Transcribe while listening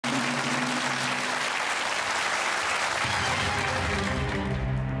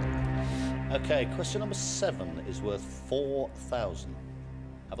Okay, question number 7 is worth 4,000.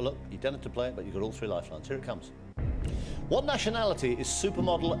 Have a look. You don't have to play it, but you've got all 3 lifelines. Here it comes. What nationality is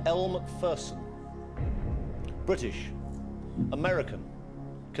supermodel Elle Macpherson? British, American,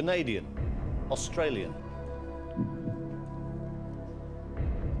 Canadian, Australian?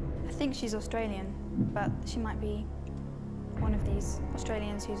 I think she's Australian, but she might be one of these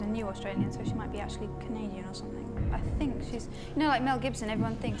Australians who's a new Australian, so she might be actually Canadian or something. I think she's, you know, like Mel Gibson,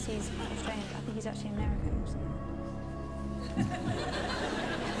 everyone thinks he's Australian, but I think he's actually American or something.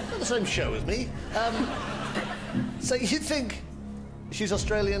 Not the same show as me. So you think she's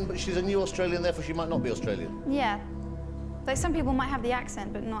Australian, but she's a new Australian, therefore she might not be Australian? Yeah. Like some people might have the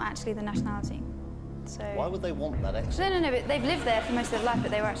accent, but not actually the nationality. So... Why would they want that accent? No, but they've lived there for most of their life, but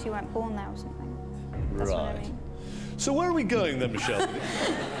they weren't born there or something. That's right. What I mean. So where are we going then, Michelle?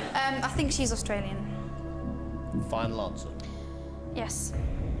 I think she's Australian. Final answer. Yes.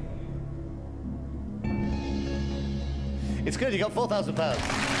 It's good, you got £4,000.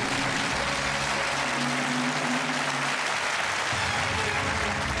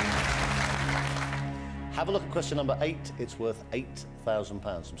 Have a look at question number 8. It's worth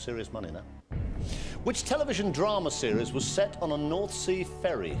 £8,000. Some serious money now. Which television drama series was set on a North Sea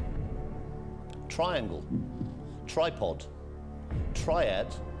ferry? Triangle, Tripod,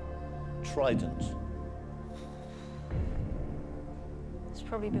 Triad, Trident. It's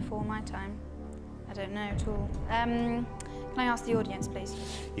probably before my time. I don't know at all. Can I ask the audience, please?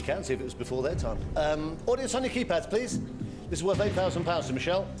 You can see if it was before their time. Audience on your keypads, please. This is worth £8,000 to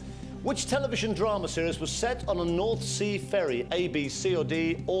Michelle. Which television drama series was set on a North Sea ferry? A, B, C or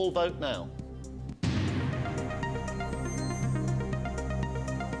D? All vote now.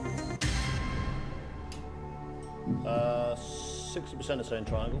 Uh, 60% are saying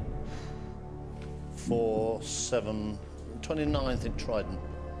Triangle. 4, 7, 29 think Trident.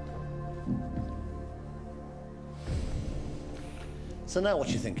 So now what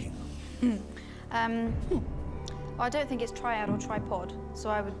are you thinking? Well, I don't think it's Triad or Tripod, so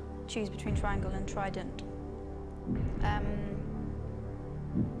I would choose between Triangle and Trident. I'm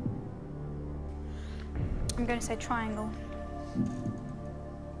going to say Triangle.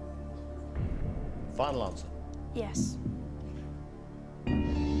 Final answer. Yes. You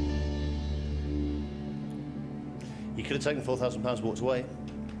could have taken £4,000 and walked away.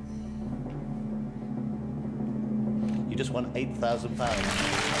 You just won £8,000.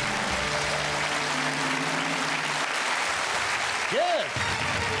 Good!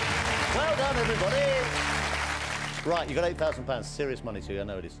 Well done, everybody! Right, you got £8,000. Serious money to you, I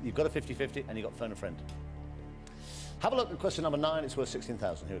know it is. You've got a 50-50 and you've got phone a friend. Have a look at question number 9. It's worth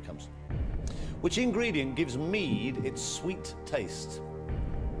 16,000. Here it comes. Which ingredient gives mead its sweet taste?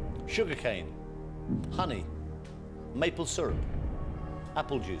 Sugarcane, honey, maple syrup,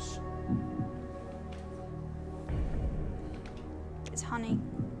 apple juice. It's honey.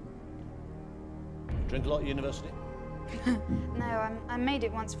 Drink a lot at university? No, I made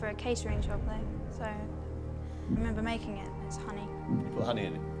it once for a catering job, though, so I remember making it. It's honey. You put honey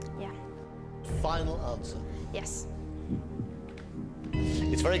in it? Yeah. Final answer. Yes.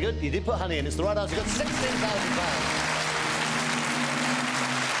 It's very good. You did put honey in. It's the right answer. You got £16,000.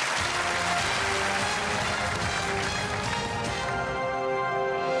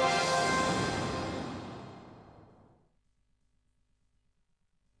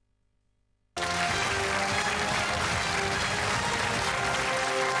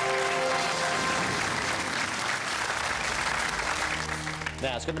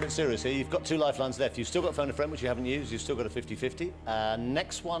 Now, it's getting a bit serious here. You've got 2 lifelines left. You've still got phone a friend, which you haven't used. You've still got a 50-50.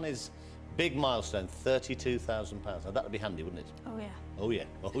 Next one is big milestone, £32,000. Now, that would be handy, wouldn't it? Oh, yeah. Oh, yeah.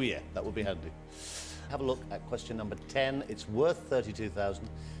 Oh, yeah. That would be handy. Have a look at question number 10. It's worth £32,000.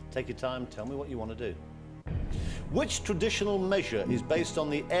 Take your time. Tell me what you want to do. Which traditional measure is based on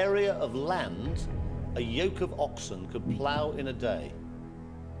the area of land a yoke of oxen could plough in a day?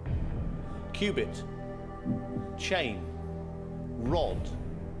 Cubit, chain, rod,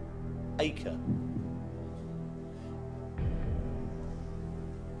 acre.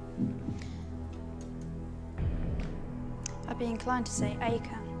 I'd be inclined to say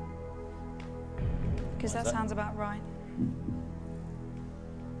acre, because that sounds about right.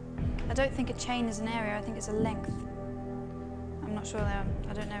 I don't think a chain is an area, I think it's a length. I'm not sure though,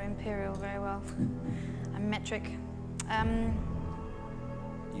 I don't know imperial very well. I'm metric.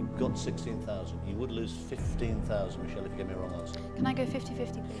 You've got 16,000. You would lose 15,000, Michelle, if you give me a wrong answer. Can I go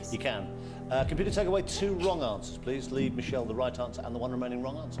 50-50, please? You can. Computer, take away 2 wrong answers, please. Leave Michelle the right answer and the one remaining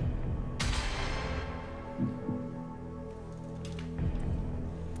wrong answer.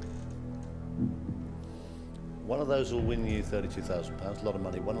 One of those will win you £32,000, a lot of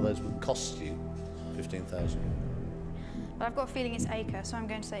money. One of those will cost you 15,000. But I've got a feeling it's acre, so I'm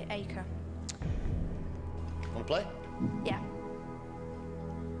going to say acre. Want to play? Yeah.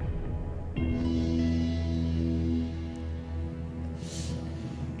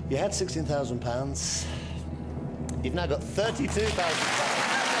 You had £16,000. You've now got £32,000.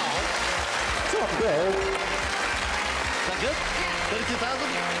 Top bill. Is that good? Yeah. 32,000?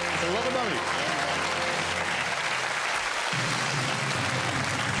 It's a lot of money.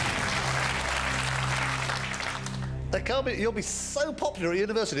 That can't be, you'll be so popular at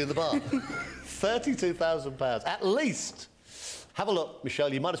university in the bar. £32,000, at least. Have a look,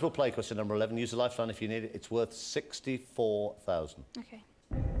 Michelle. You might as well play question number 11. Use a lifeline if you need it. It's worth 64,000. Okay.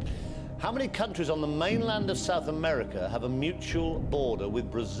 How many countries on the mainland of South America have a mutual border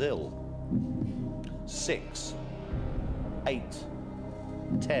with Brazil? 6, 8,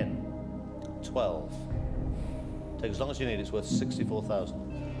 10, 12. Take as long as you need. It's worth 64,000.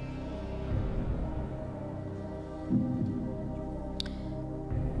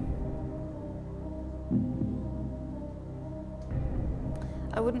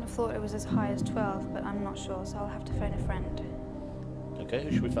 I wouldn't have thought it was as high as 12, but I'm not sure, so I'll have to phone a friend. Okay,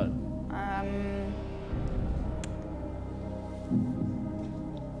 who should we phone?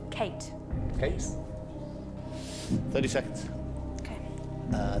 Kate. Kate? 30 seconds. Okay.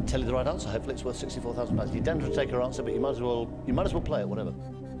 Tell you the right answer. Hopefully it's worth £64,000. You don't have to take her answer, but you might as well play it, whatever.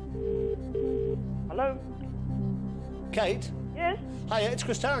 Hello? Kate? Yes? Hi, it's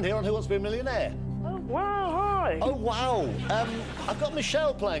Chris Tarrant here on Who Wants to Be a Millionaire? Oh, wow, hi. Oh, wow. I've got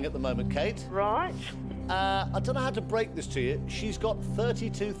Michelle playing at the moment, Kate. Right. I don't know how to break this to you. She's got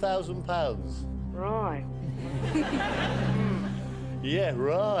 £32,000. Right. Yeah,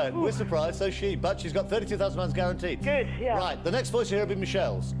 right. Ooh. We're surprised, so she. But she's got £32,000 guaranteed. Good, yeah. Right, the next voice here will be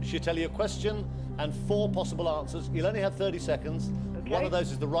Michelle's. She'll tell you a question and 4 possible answers. You'll only have 30 seconds. Okay. One of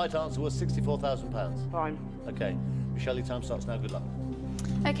those is the right answer, worth £64,000. Fine. Okay. Michelle, your time starts now. Good luck.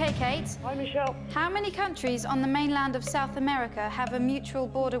 Okay, Kate. Hi, Michelle. How many countries on the mainland of South America have a mutual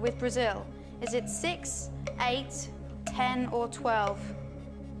border with Brazil? Is it 6, 8, 10, or 12?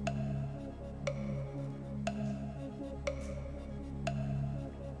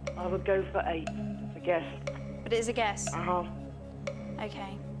 I would go for 8. I guess. But it is a guess. Uh-huh.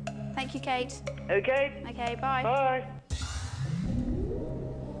 Okay. Thank you, Kate. Okay. Okay, bye. Bye.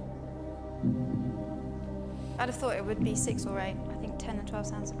 I'd have thought it would be 6 or 8. I think 10 and 12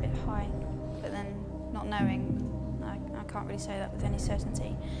 sounds a bit high. But then, not knowing, I can't really say that with any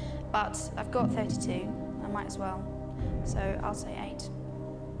certainty. But I've got 32. I might as well. So I'll say 8.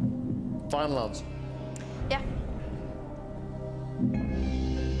 Final answer. Yeah.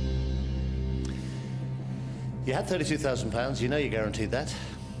 You had £32,000. You know you're guaranteed that.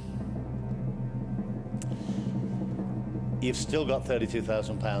 You've still got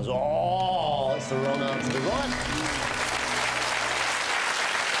 £32,000. Oh, that's the wrong answer.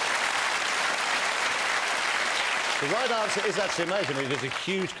 The right answer is actually amazing. I mean, it's a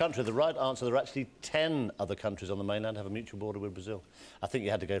huge country. The right answer, there are actually 10 other countries on the mainland have a mutual border with Brazil. I think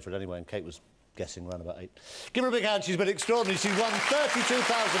you had to go for it anyway, and Kate was guessing around about 8. Give her a big hand. She's been extraordinary. She's won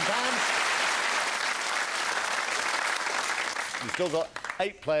 £32,000. You've still got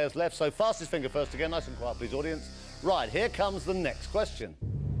 8 players left, so fastest finger first again. Nice and quiet, please, audience. Right, here comes the next question.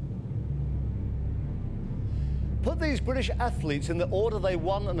 Put these British athletes in the order they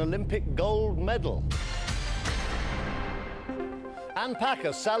won an Olympic gold medal. Anne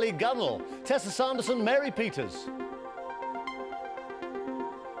Packer, Sally Gunnell, Tessa Sanderson, Mary Peters.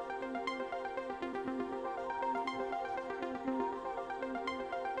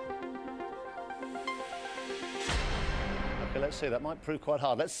 Let's see, that might prove quite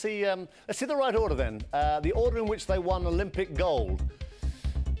hard. Let's see the right order then. The order in which they won Olympic gold.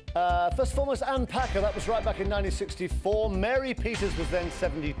 First and foremost, Anne Packer, that was right back in 1964. Mary Peters was then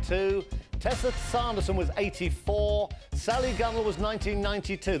 72. Tessa Sanderson was 84. Sally Gunnell was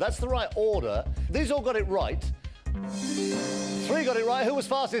 1992. That's the right order. These all got it right. 3 got it right. Who was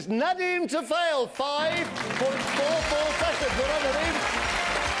fastest? Nadim Tafail, 5.44 seconds. Well done, Nadim.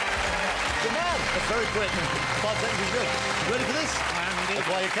 Good man. That's very quick. 5 seconds is good. You ready for this? I am indeed. That's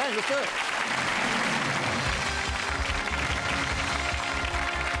why you came. Let's do it.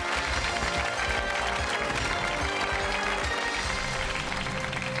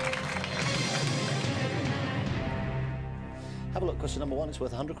 Have a look. Question number 1. It's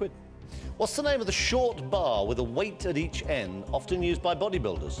worth 100 quid. What's the name of the short bar with a weight at each end, often used by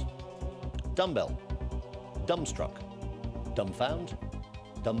bodybuilders? Dumbbell, dumbstruck, dumbfound,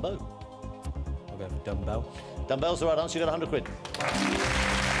 dumbo. I'll go for dumbbell. Dumbbell's the right answer. You got 100 quid.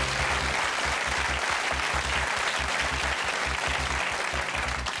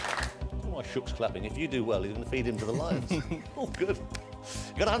 Shook's clapping. If you do well, you're going to feed him to the lions. All good.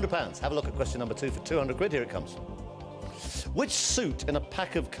 You got £100. Have a look at question number 2 for 200 quid. Here it comes. Which suit in a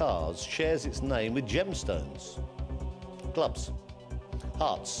pack of cards shares its name with gemstones? Clubs,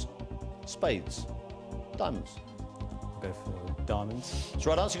 hearts, spades, diamonds. I'll go for diamonds. That's the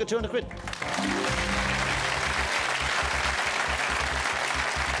right answer. You got 200 quid.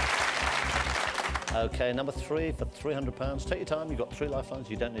 OK, number 3 for £300. Take your time. You've got 3 lifelines.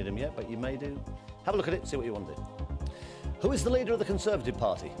 You don't need them yet, but you may do. Have a look at it, see what you want to do. Who is the leader of the Conservative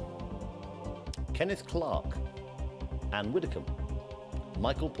Party? Kenneth Clarke, Anne Widdecombe,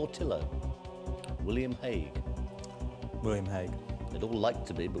 Michael Portillo, William Hague. William Hague. They'd all like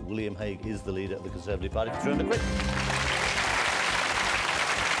to be, but William Hague is the leader of the Conservative Party for 300 quid.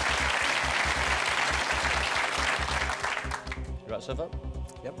 You right so far?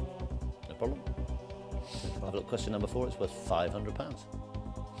 Yep. No problem. Have a look at question number 4. It's worth £500.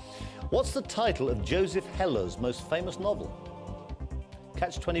 What's the title of Joseph Heller's most famous novel?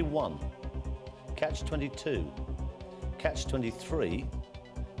 Catch-21, Catch-22, Catch-23,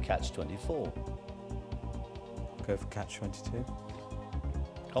 Catch-24. Go for Catch-22.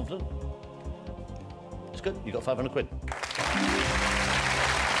 Confident? It's good. You got 500 quid.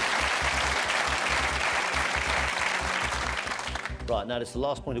 Right, now it's the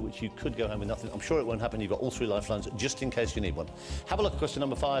last point at which you could go home with nothing. I'm sure it won't happen. You've got all 3 lifelines just in case you need one. Have a look at question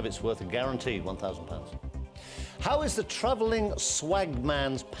number 5. It's worth a guaranteed £1,000. How is the travelling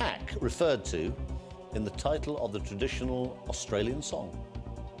swagman's pack referred to in the title of the traditional Australian song?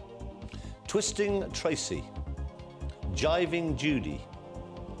 Twisting Tracy, Jiving Judy,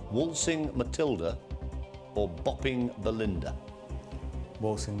 Waltzing Matilda, or Bopping Belinda?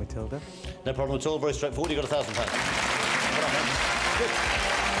 Waltzing Matilda. No problem at all. Very straightforward. You've got £1,000. Good.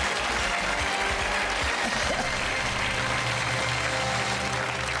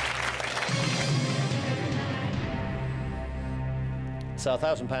 So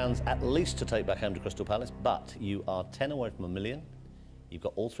 £1,000 at least to take back home to Crystal Palace, but you are 10 away from £1 million. You've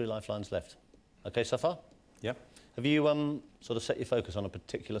got all 3 lifelines left. OK so far? Yep. Have you sort of set your focus on a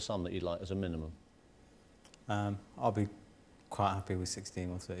particular sum that you'd like as a minimum? I'll be quite happy with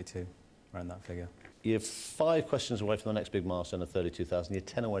 16 or 32, around that figure. You're 5 questions away from the next big milestone of 32,000. You're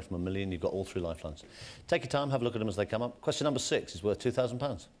 10 away from £1 million. You've got all 3 lifelines. Take your time, have a look at them as they come up. Question number 6 is worth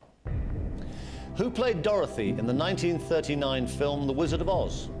 £2,000. Who played Dorothy in the 1939 film The Wizard of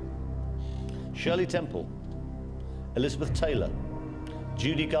Oz? Shirley Temple, Elizabeth Taylor,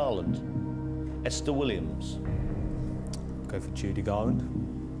 Judy Garland, Esther Williams. Go for Judy Garland.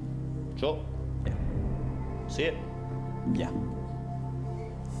 Sure? Yeah. See it? Yeah.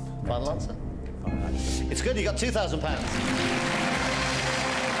 Final answer? Final answer. It's good, you got £2,000.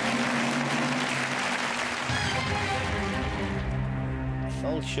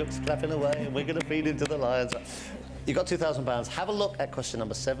 Old Shook's clapping away and we're going to feed into the lions. You got £2,000. Have a look at question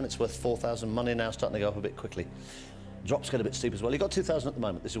number 7. It's worth 4,000. Money now starting to go up a bit quickly. Drops get a bit steep as well. You've got 2,000 at the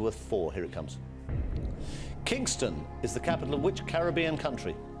moment. This is worth 4. Here it comes. Kingston is the capital of which Caribbean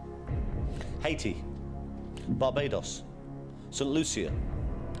country? Haiti, Barbados, St. Lucia,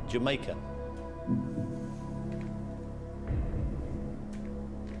 Jamaica.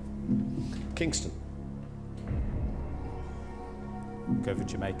 Kingston. Go for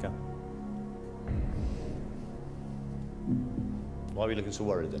Jamaica. Why are you looking so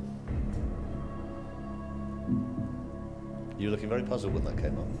worried then? You were looking very puzzled when that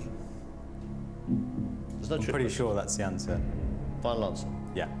came up. There's no I'm trick pretty question. sure that's the answer. Final answer.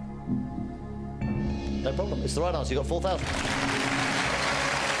 Yeah. No problem. It's the right answer. You got 4,000.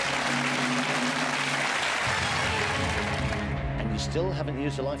 And you still haven't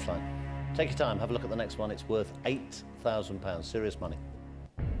used a lifeline. Take your time. Have a look at the next one. It's worth £8,000. Serious money.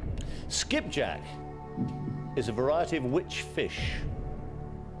 Skipjack is a variety of which fish?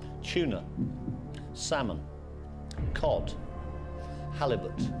 Tuna, salmon, cod,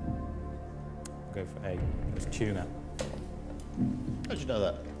 halibut. Go for A. It's tuna. How'd you know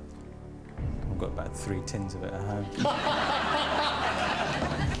that? I've got about 3 tins of it at home.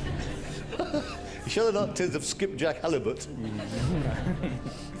 You sure they're not tins of skipjack halibut?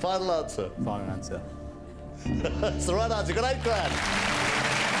 Final answer. Final answer. That's the right answer. You got £8 grand.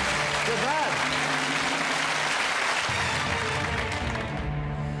 Good man.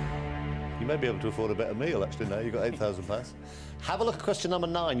 You may be able to afford a better meal, actually, now. You've got £8,000. Have a look at question number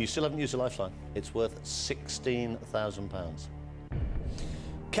 9. You still haven't used a lifeline. It's worth £16,000.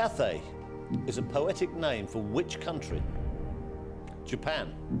 Cathay is a poetic name for which country?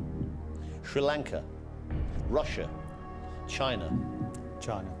 Japan, Sri Lanka, Russia, China.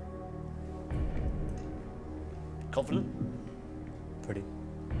 China. Confident? Pretty.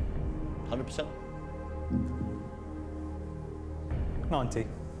 100%? 90.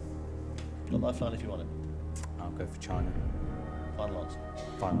 Got lifeline if you want it. I'll go for China. Final answer.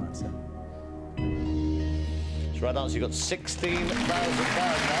 Final answer. It's the right answer. You got £16,000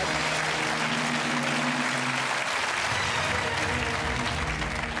 now.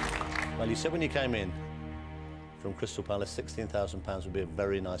 Well, you said when you came in from Crystal Palace, £16,000 would be a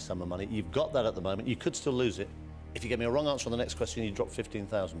very nice sum of money. You've got that at the moment. You could still lose it. If you give me a wrong answer on the next question, you drop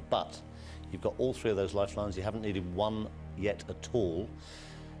 15,000. But you've got all three of those lifelines. You haven't needed one yet at all.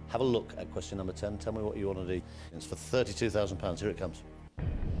 Have a look at question number 10. Tell me what you want to do. It's for £32,000. Here it comes.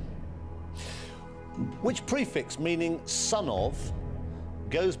 Which prefix meaning son of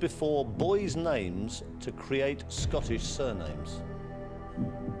goes before boys' names to create Scottish surnames?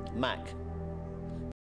 Mac,